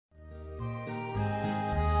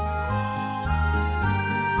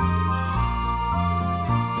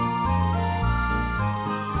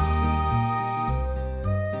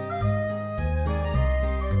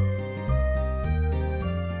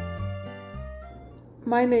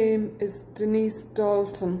My name is Denise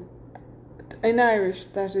Dalton. In Irish,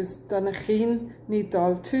 that is Donachín ní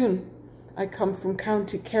Daltún. I come from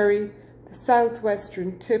County Kerry, the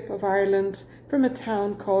southwestern tip of Ireland, from a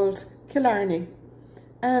town called Carnegie.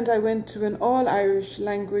 And I went to an all-Irish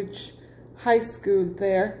language high school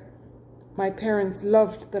there. My parents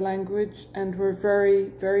loved the language and were very,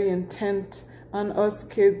 very intent on us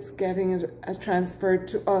kids getting it transferred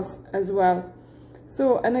to us as well.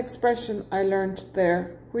 So an expression I learned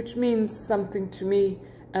there, which means something to me,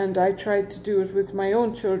 and I tried to do it with my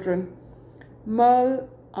own children. Mull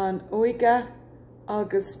an oiga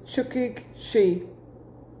agus chukig she.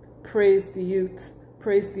 Praise the youth,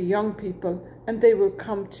 praise the young people, and they will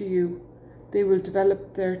come to you. They will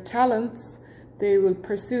develop their talents, they will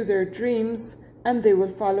pursue their dreams, and they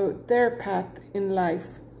will follow their path in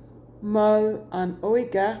life. Mull an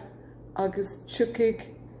oiga agus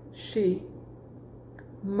chukig she.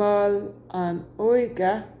 Mull an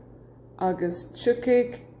oiga agus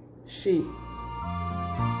chukig she.